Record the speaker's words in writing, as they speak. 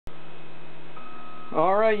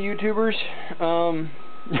Alright, YouTubers,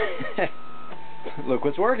 look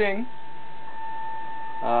what's working.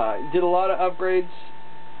 Did a lot of upgrades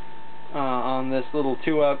on this little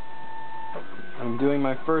 2-up. I'm doing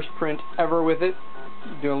my first print ever with it.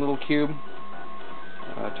 Doing a little cube,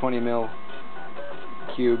 20mm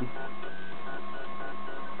cube.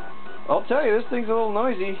 I'll tell you, this thing's a little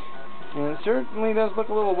noisy, and it certainly does look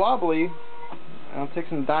a little wobbly. I'll take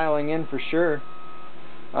some dialing in for sure.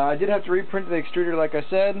 I did have to reprint the extruder, like I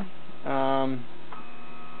said.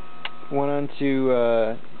 Went on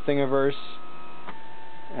to Thingiverse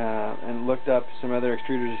and looked up some other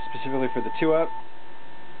extruders specifically for the 2-up,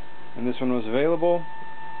 and this one was available.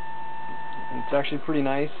 And it's actually pretty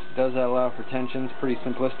nice. It does allow for tensions, pretty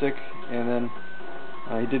simplistic. And then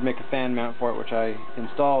he did make a fan mount for it, which I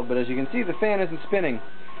installed. But as you can see, the fan isn't spinning.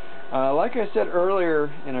 Like I said earlier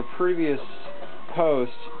in a previous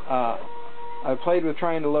post, I played with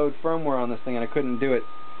trying to load firmware on this thing and I couldn't do it.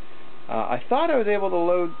 I thought I was able to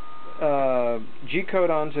load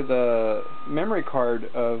G-code onto the memory card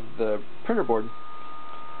of the printer board,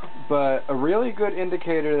 but a really good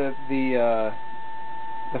indicator that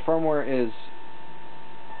the firmware is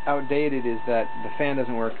outdated is that the fan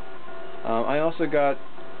doesn't work. I also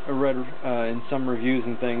read in some reviews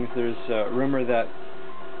and things, there's a rumor that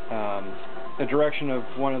the direction of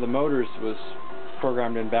one of the motors was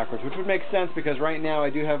programmed in backwards, which would make sense because right now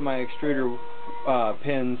I do have my extruder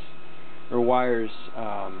pins or wires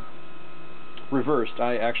reversed.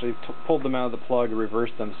 I actually pulled them out of the plug and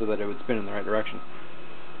reversed them so that it would spin in the right direction.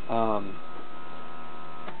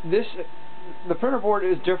 The printer board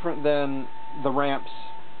is different than the ramps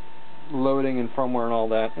loading and firmware and all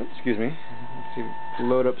that. Oops, excuse me. Let's see,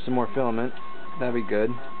 load up some more filament. That'd be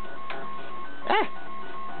good. Ah!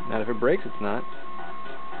 Not if it breaks, it's not.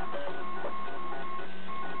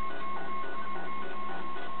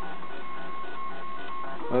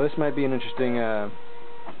 Well, this might be an interesting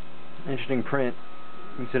print,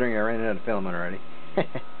 considering I ran out of filament already.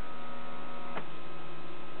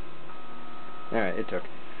 Alright, it took.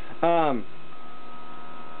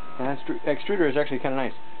 Extruder is actually kind of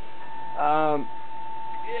nice.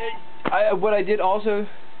 What I did also,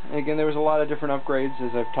 again, there was a lot of different upgrades,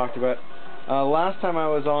 as I've talked about. Last time I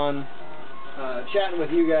was on chatting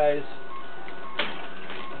with you guys,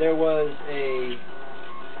 there was a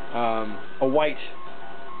white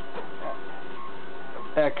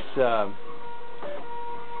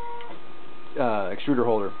extruder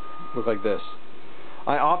holder, looked like this.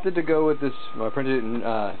 I opted to go with this. I printed it in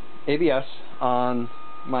ABS on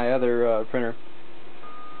my other printer.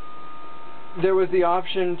 There was the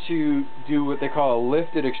option to do what they call a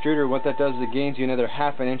lifted extruder. What that does is it gains you another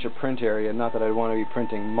 ½ an inch of print area. Not that I'd want to be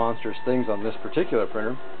printing monstrous things on this particular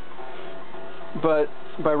printer, but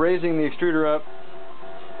by raising the extruder up,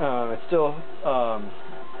 it's still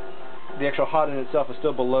the actual hot end itself is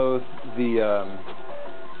still below the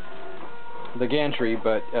gantry,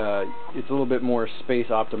 but it's a little bit more space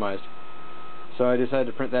optimized. So I decided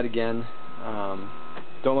to print that again.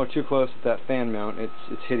 Don't look too close at that fan mount.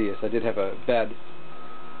 It's hideous. I did have a bad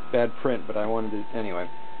print, but I wanted it anyway.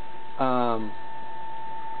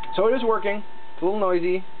 So it is working. It's a little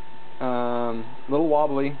noisy, a little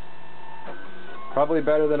wobbly. Probably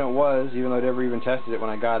better than it was, even though I never even tested it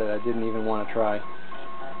when I got it. I didn't even want to try.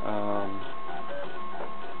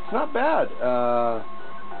 It's not bad,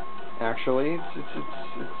 actually. It's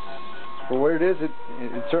for what it is. It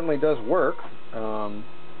certainly does work.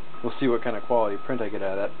 We'll see what kind of quality print I get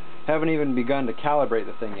out of that. Haven't even begun to calibrate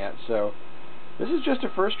the thing yet, so this is just a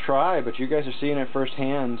first try, but you guys are seeing it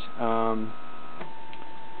firsthand. Some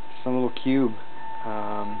little cube.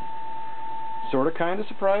 Sort of kind of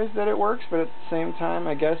surprised that it works, but at the same time,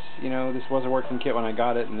 I guess, you know, this was a working kit when I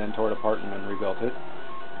got it and then tore it apart and then rebuilt it.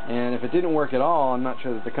 And if it didn't work at all, I'm not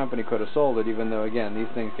sure that the company could have sold it, even though, again, these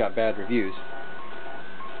things got bad reviews.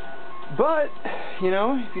 But, you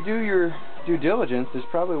know, if you do your due diligence, there's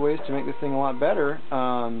probably ways to make this thing a lot better.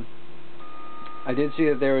 I did see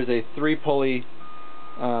that there was a 3-pulley,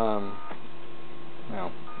 well,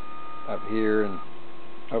 up here and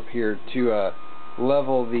up here to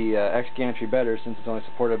level the X gantry better, since it's only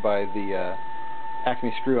supported by the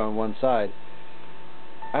Acme screw on one side.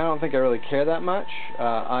 I don't think I really care that much.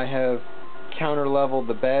 I have counter-leveled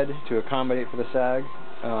the bed to accommodate for the sag,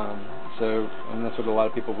 and that's what a lot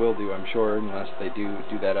of people will do, I'm sure, unless they do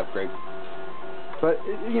that upgrade. But,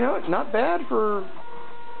 you know, not bad for,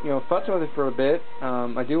 you know, futzing with it for a bit.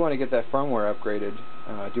 I do want to get that firmware upgraded.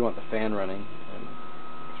 I do want the fan running,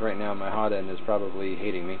 because right now my hot end is probably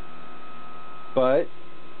hating me. But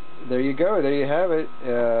there you go. There you have it.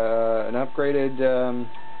 An upgraded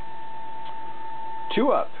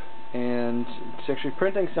 2-up. and it's actually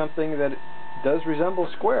printing something that does resemble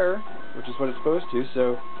square, which is what it's supposed to,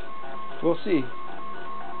 so we'll see.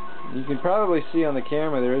 You can probably see on the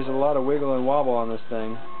camera there is a lot of wiggle and wobble on this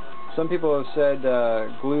thing. Some people have said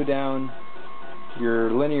glue down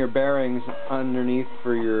your linear bearings underneath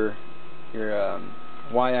for your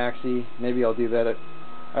y-axis. Maybe I'll do that.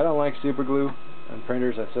 I don't like super glue on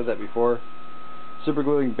printers. I've said that before. Super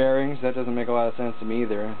gluing bearings, that doesn't make a lot of sense to me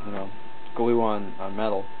either. You know, glue on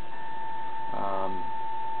metal.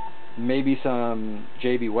 Maybe some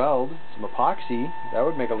JB Weld, some epoxy. That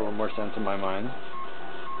would make a little more sense in my mind.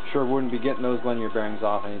 Sure wouldn't be getting those linear bearings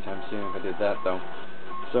off anytime soon if I did that though.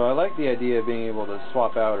 So I like the idea of being able to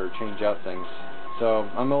swap out or change out things. So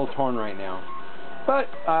I'm a little torn right now. But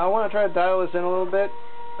I want to try to dial this in a little bit.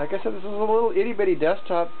 Like I said, this is a little itty-bitty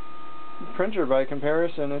desktop printer by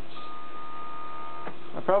comparison. It's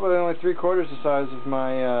probably only 3/4 the size of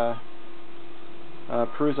my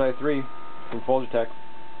Prusa i3 from Folgertech.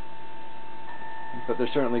 But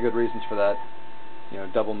there's certainly good reasons for that. You know,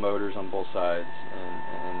 double motors on both sides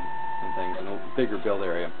and things, and a bigger build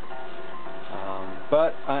area.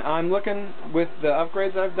 But I'm looking, with the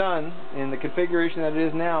upgrades I've done in the configuration that it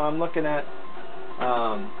is now, I'm looking at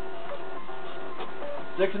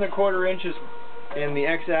 6 1/4 inches in the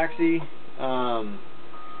x-axis, 7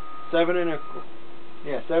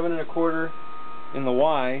 1/4 in the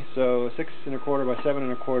y, so 6 1/4 by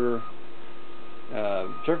 7 1/4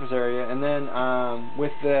 surface area, and then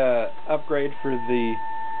with the upgrade for the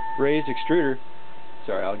raised extruder,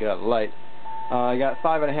 sorry, I'll get out of the light. I got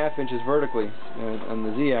 5 1/2 inches vertically on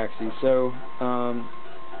the z-axis, so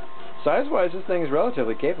size-wise this thing is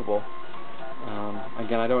relatively capable.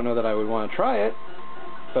 Again, I don't know that I would want to try it,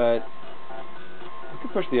 but I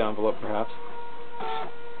could push the envelope perhaps.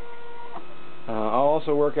 I'll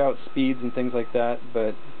also work out speeds and things like that,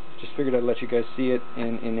 but just figured I'd let you guys see it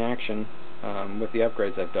in action with the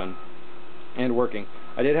upgrades I've done and working.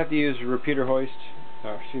 I did have to use a repeater host,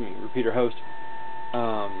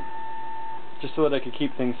 just so that I could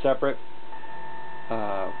keep things separate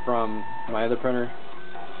from my other printer.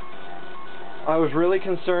 I was really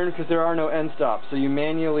concerned because there are no end stops, so you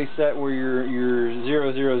manually set where your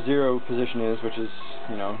 000 position is, which is,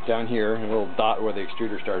 you know, down here, a little dot where the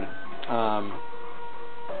extruder started.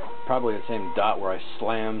 Probably the same dot where I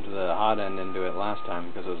slammed the hot end into it last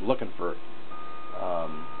time because I was looking for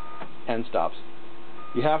end stops.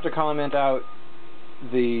 You have to comment out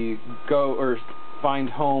the go or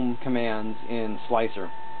find home commands in Slicer.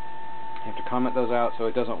 You have to comment those out so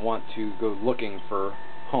it doesn't want to go looking for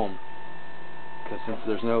home. Because since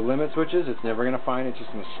there's no limit switches, it's never going to find it. It's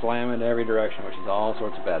just going to slam in every direction, which is all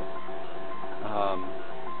sorts of bad.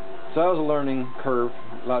 So that was a learning curve.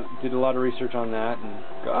 Did a lot of research on that and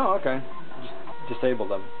go, oh, okay. Just disable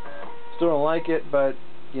them. Still don't like it, but,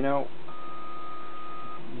 you know,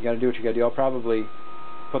 you got to do what you got to do. I'll probably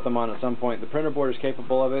put them on at some point. The printer board is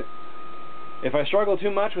capable of it. If I struggle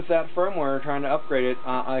too much with that firmware trying to upgrade it,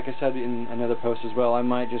 like I said in another post as well, I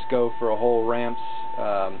might just go for a whole ramps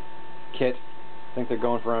kit. I think they're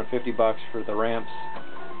going for around $50 for the ramps.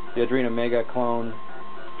 The Adreno Mega clone,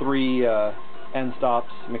 3 end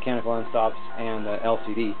stops, mechanical end stops, and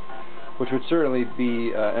LCD, which would certainly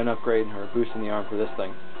be an upgrade or a boost in the arm for this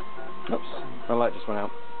thing. Oops, my light just went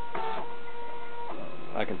out.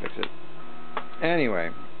 I can fix it.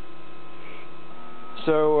 Anyway,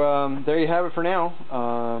 so there you have it for now.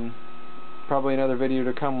 Probably another video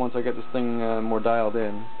to come once I get this thing more dialed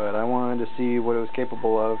in, but I wanted to see what it was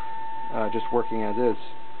capable of just working as is.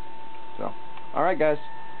 So, alright guys,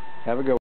 have a good one.